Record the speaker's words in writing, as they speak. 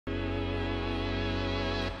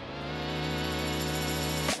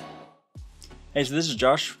Hey, so this is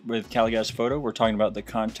Josh with Caligas Photo. We're talking about the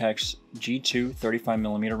Contax G2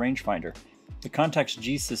 35mm rangefinder. The Contax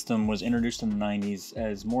G system was introduced in the 90s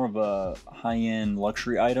as more of a high-end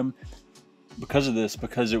luxury item. Because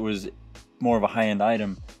it was more of a high-end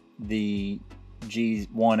item, the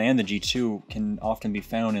G1 and the G2 can often be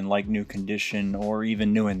found in like new condition or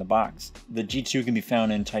even new in the box. The G2 can be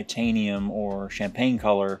found in titanium or champagne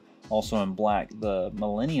color, also in black. The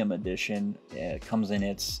Millennium Edition comes in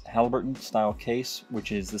its Halliburton style case,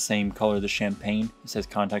 which is the same color as the champagne. It says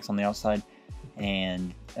Contax on the outside,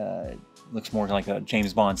 and looks more like a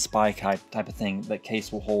James Bond spy type of thing. That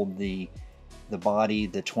case will hold the body,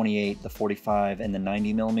 the 28, the 45, and the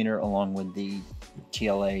 90mm, along with the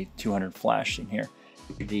TLA 200 flash in here.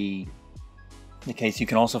 The case, you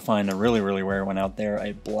can also find a really rare one out there,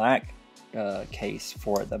 a black case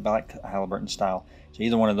for it, the black Halliburton style. So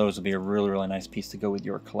either one of those would be a really nice piece to go with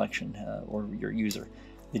your collection or your user.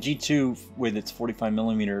 The G2 with its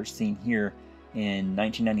 45mm seen here in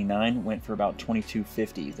 1999 went for about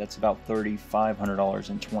 $2250. That's about $3,500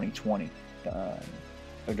 in 2020,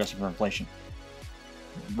 adjusted for inflation.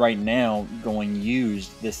 Right now, going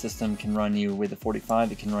used, this system can run you with the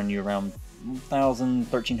 45. It can run you around $1,000,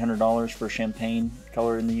 $1,300 for champagne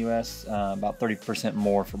color in the US, about 30%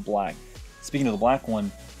 more for black. Speaking of the black one,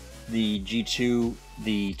 the G2,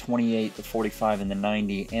 the 28, the 45, and the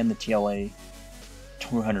 90, and the TLA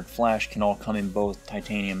 200 flash can all come in both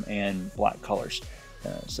titanium and black colors.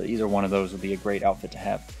 So either one of those would be a great outfit to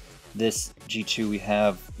have. This G2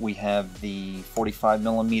 we have the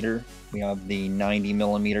 45mm, we have the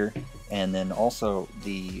 90mm, and then also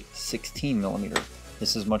the 16mm.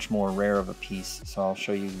 This is much more rare of a piece, so I'll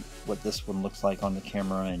show you what this one looks like on the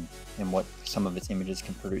camera and what some of its images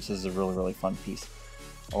can produce. This is a really fun piece.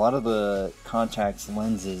 A lot of the Contax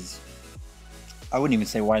lenses, I wouldn't even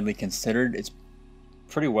say widely considered. It's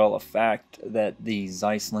pretty well a fact that the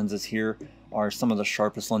Zeiss lenses here are some of the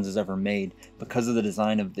sharpest lenses ever made. Because of the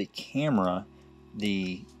design of the camera,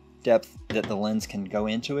 the depth that the lens can go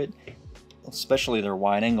into it, especially their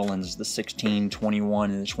wide angle lenses, the 16,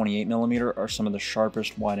 21, and the 28mm are some of the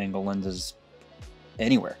sharpest wide angle lenses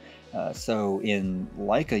anywhere. So in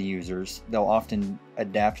Leica users, they'll often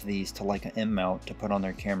adapt these to Leica M mount to put on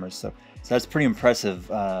their cameras. So that's pretty impressive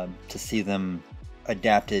to see them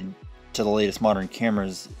adapted to the latest modern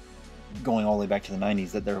cameras, going all the way back to the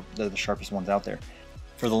 90s, that they're the sharpest ones out there.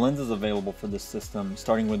 For the lenses available for this system,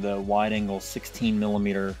 starting with the wide angle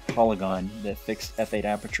 16mm polygon, the fixed f8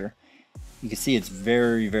 aperture, you can see it's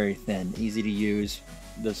very thin, easy to use.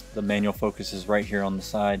 The manual focus is right here on the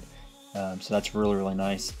side, so that's really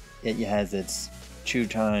nice. It has its 4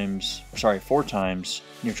 times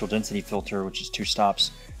neutral density filter, which is 2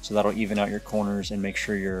 stops, so that'll even out your corners and make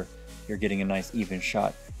sure you're getting a nice even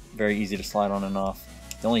shot. Very easy to slide on and off.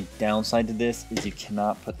 The only downside to this is you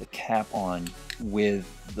cannot put the cap on with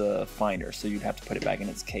the finder, so you'd have to put it back in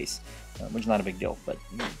its case, which is not a big deal, but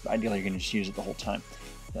ideally you're going to just use it the whole time.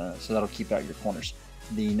 So that'll keep out your corners.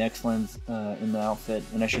 The next lens in the outfit,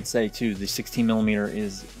 and I should say too, the 16mm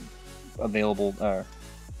is available.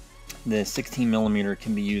 The 16mm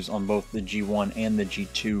can be used on both the G1 and the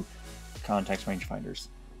G2 Contax rangefinders.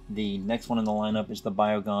 The next one in the lineup is the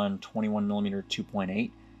Biogon 21mm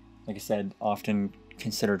 2.8. Like I said, often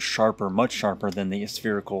considered sharper, much sharper than the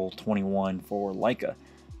spherical 21 for Leica.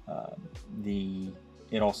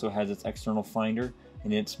 It also has its external finder,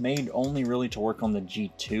 and it's made only really to work on the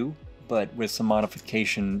G2, but with some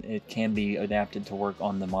modification it can be adapted to work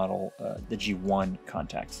on the model, the G1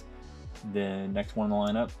 Contax. The next one in the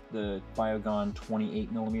lineup, the Biogon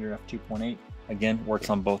 28mm f2.8, again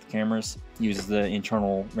works on both cameras, uses the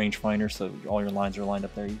internal rangefinder, so all your lines are lined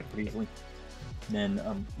up there pretty easily. Then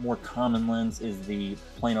a more common lens is the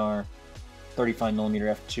planar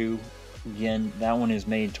 35mm f2. Again, that one is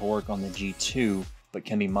made to work on the G2, but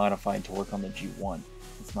can be modified to work on the G1.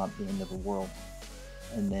 It's not the end of the world.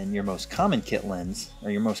 And then your most common kit lens,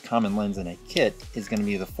 or your most common lens in a kit, is going to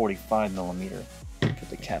be the 45mm. Put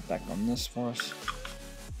the cap back on this for us.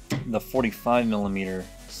 The 45mm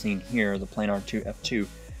seen here, the planar 2 f2,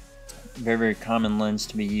 very common lens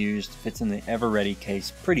to be used. Fits in the ever ready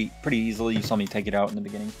case pretty easily. You saw me take it out in the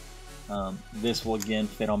beginning. This will again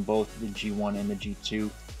fit on both the G1 and the G2.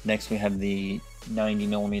 Next we have the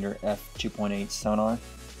 90mm f2.8 sonar.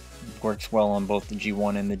 It works well on both the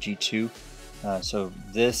G1 and the G2. So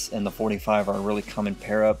this and the 45 are a really common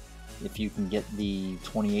pair up. If you can get the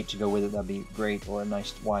 28 to go with it, that'd be great, or a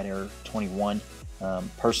nice wide air 21.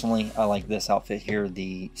 Personally, I like this outfit here,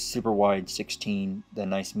 the super wide 16, the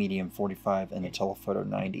nice medium 45, and the telephoto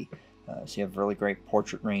 90. So you have really great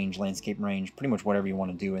portrait range, landscape range, pretty much whatever you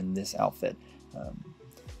want to do in this outfit.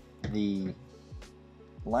 The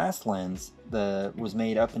last lens was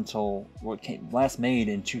made up until last made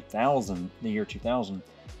in 2000, the year 2000,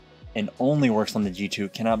 and only works on the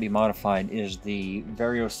G2, cannot be modified, is the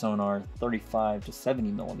Vario Sonar 35 to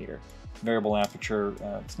 70 millimeter variable aperture.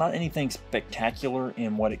 It's not anything spectacular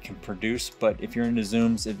in what it can produce, but if you're into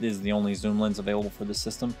zooms, it is the only zoom lens available for this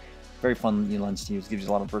system. Very fun lens to use, gives you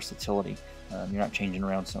a lot of versatility. You're not changing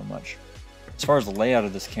around so much. As far as the layout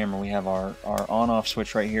of this camera, we have our on-off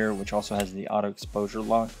switch right here, which also has the auto exposure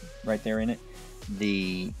lock right there in it.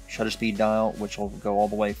 The shutter speed dial, which will go all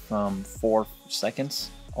the way from 4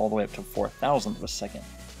 seconds all the way up to 4,000th of a second.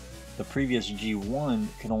 The previous G1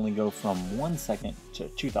 could only go from 1 second to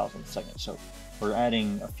 2,000th second, so we're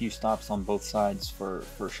adding a few stops on both sides for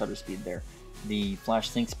shutter speed there. The flash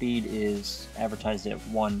sync speed is advertised at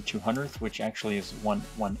 1/200th, which actually is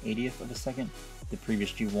 1/180th of a second. The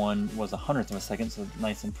previous G1 was 100th of a second, so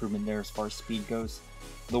nice improvement there as far as speed goes.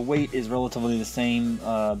 The weight is relatively the same,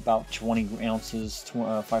 about 20 ounces,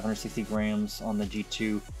 560 grams on the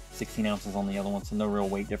G2, 16 ounces on the other one, so no real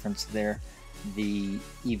weight difference there. The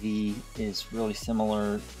EV is really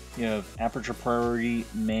similar. You have aperture priority,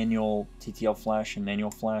 manual TTL flash, and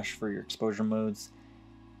manual flash for your exposure modes.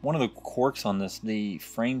 One of the quirks on this, the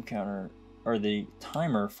frame counter, or the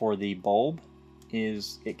timer for the bulb,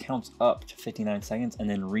 is it counts up to 59 seconds and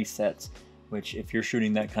then resets, which if you're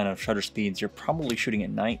shooting that kind of shutter speeds, you're probably shooting at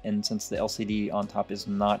night, and since the LCD on top is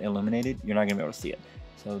not illuminated, you're not going to be able to see it.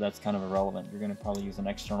 So that's kind of irrelevant. You're going to probably use an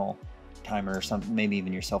external timer or something, maybe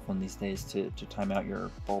even your cell phone these days, to time out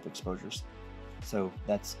your bulb exposures. So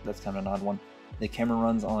that's kind of an odd one. The camera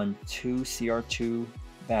runs on 2 CR2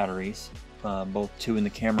 batteries, both 2 in the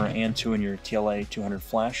camera and 2 in your TLA 200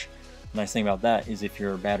 flash. The nice thing about that is if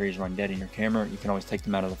your batteries run dead in your camera, you can always take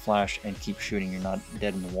them out of the flash and keep shooting. You're not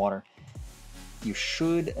dead in the water. You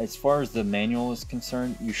should, as far as the manual is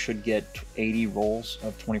concerned, you should get 80 rolls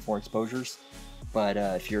of 24 exposures. But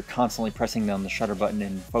if you're constantly pressing down the shutter button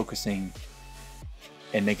and focusing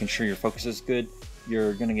and making sure your focus is good,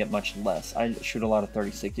 you're going to get much less. I shoot a lot of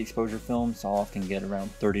 30-60 exposure films, so I'll often get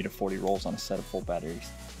around 30 to 40 rolls on a set of full batteries.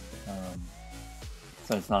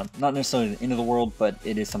 So it's not necessarily the end of the world, but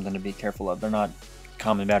it is something to be careful of. They're not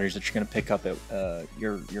common batteries that you're going to pick up at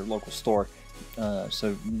your local store.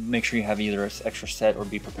 So make sure you have either an extra set or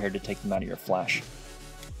be prepared to take them out of your flash.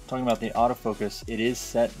 Talking about the autofocus, it is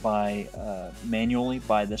set by manually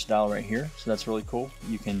by this dial right here, so that's really cool.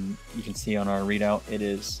 You can see on our readout it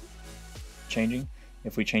is changing.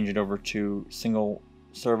 If we change it over to single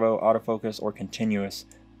servo autofocus or continuous,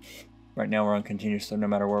 right now we're on continuous, so no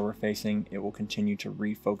matter where we're facing, it will continue to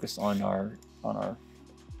refocus on our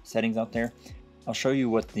settings out there. I'll show you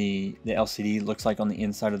what the LCD looks like on the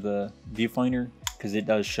inside of the viewfinder, because it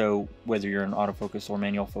does show whether you're in autofocus or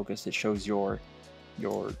manual focus. It shows your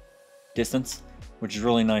distance, which is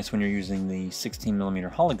really nice when you're using the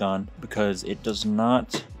 16mm hologon, because it does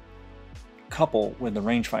not couple with the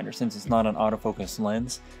rangefinder. Since it's not an autofocus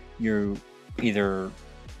lens, you either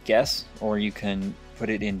guess or you can put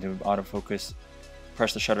it into autofocus,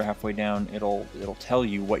 press the shutter halfway down, it'll tell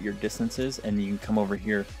you what your distance is, and you can come over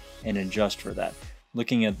here and adjust for that.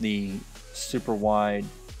 Looking at the super wide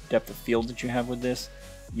depth of field that you have with this,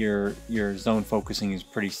 your zone focusing is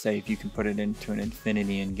pretty safe. You can put it into an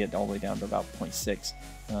infinity and get all the way down to about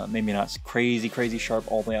 0.6. Maybe not crazy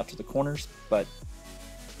sharp all the way out to the corners, but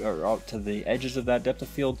or out to the edges of that depth of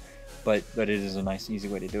field, but it is a nice easy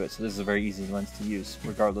way to do it. So this is a very easy lens to use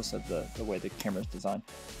regardless of the way the camera is designed.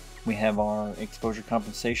 We have our exposure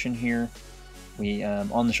compensation here. We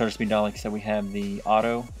on the shutter speed dial, like I said, we have the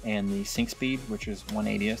auto and the sync speed, which is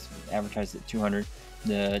 1/80th, advertised at 200.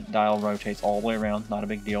 The dial rotates all the way around, not a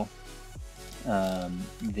big deal.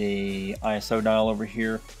 The ISO dial over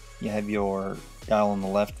here, you have your dial on the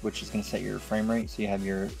left, which is going to set your frame rate. So you have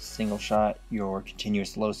your single shot, your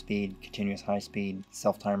continuous low speed, continuous high speed,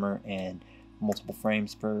 self timer, and multiple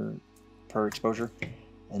frames per exposure.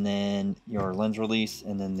 And then your lens release,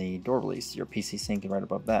 and then the door release, your PC sync right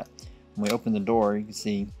above that. When we open the door, you can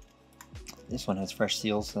see this one has fresh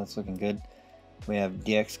seals, so that's looking good. We have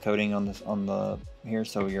DX coding on the here,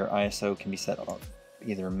 so your ISO can be set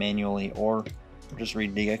either manually or just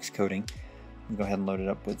read DX coding. We'll go ahead and load it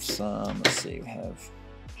up with some, let's see, we have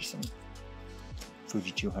just some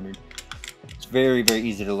Fuji 200. It's very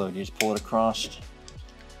easy to load. You just pull it across,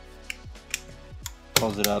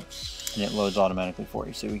 close it up, and it loads automatically for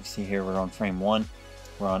you. So we can see here we're on frame 1,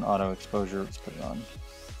 we're on auto exposure. Let's put it on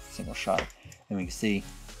single shot, and we can see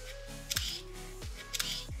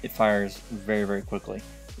it fires very quickly.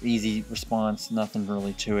 Easy response, nothing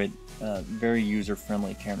really to it. Very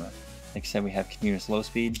user-friendly camera. Like I said, we have continuous low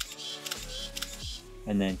speed,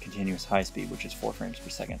 and then continuous high speed, which is 4 frames per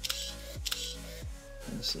second.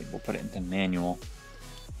 Let's see, we'll put it into manual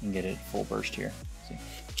and get it full burst here. See?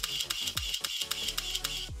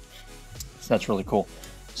 So that's really cool.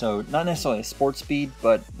 So not necessarily a sports speed,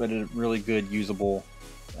 but a really good usable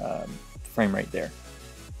frame rate there.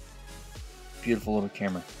 Beautiful little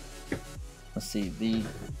camera. Let's see, the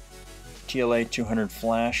TLA 200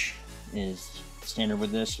 flash is standard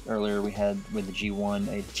with this. Earlier we had with the G1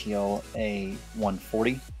 a TLA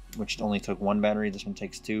 140, which only took 1 battery. This one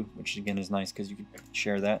takes 2, which again is nice because you can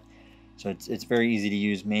share that. So it's very easy to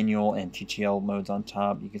use, manual and TTL modes on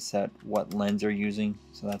top. You can set what lens you're using,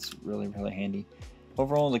 so that's really handy.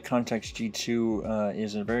 Overall, the Contax G2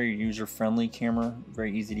 is a very user-friendly camera,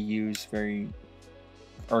 very easy to use, very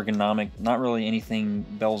ergonomic. Not really anything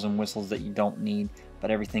bells and whistles that you don't need, but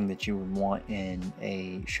everything that you would want in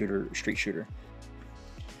a street shooter.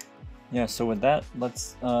 Yeah, so with that,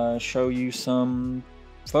 let's show you some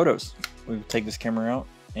photos. We take this camera out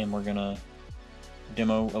and we're gonna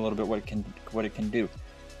demo a little bit what it can do.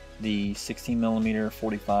 The 16mm,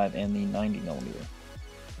 45, and the 90mm.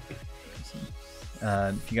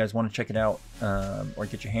 If you guys want to check it out or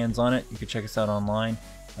get your hands on it, you can check us out online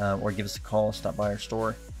or give us a call, stop by our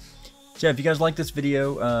store. So yeah, if you guys like this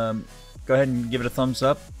video, go ahead and give it a thumbs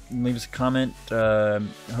up, leave us a comment. I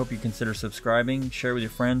hope you consider subscribing, share with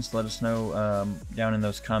your friends, let us know down in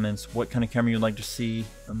those comments what kind of camera you'd like to see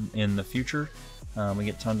in the future. We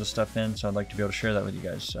get tons of stuff in, so I'd like to be able to share that with you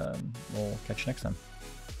guys. We'll catch you next time.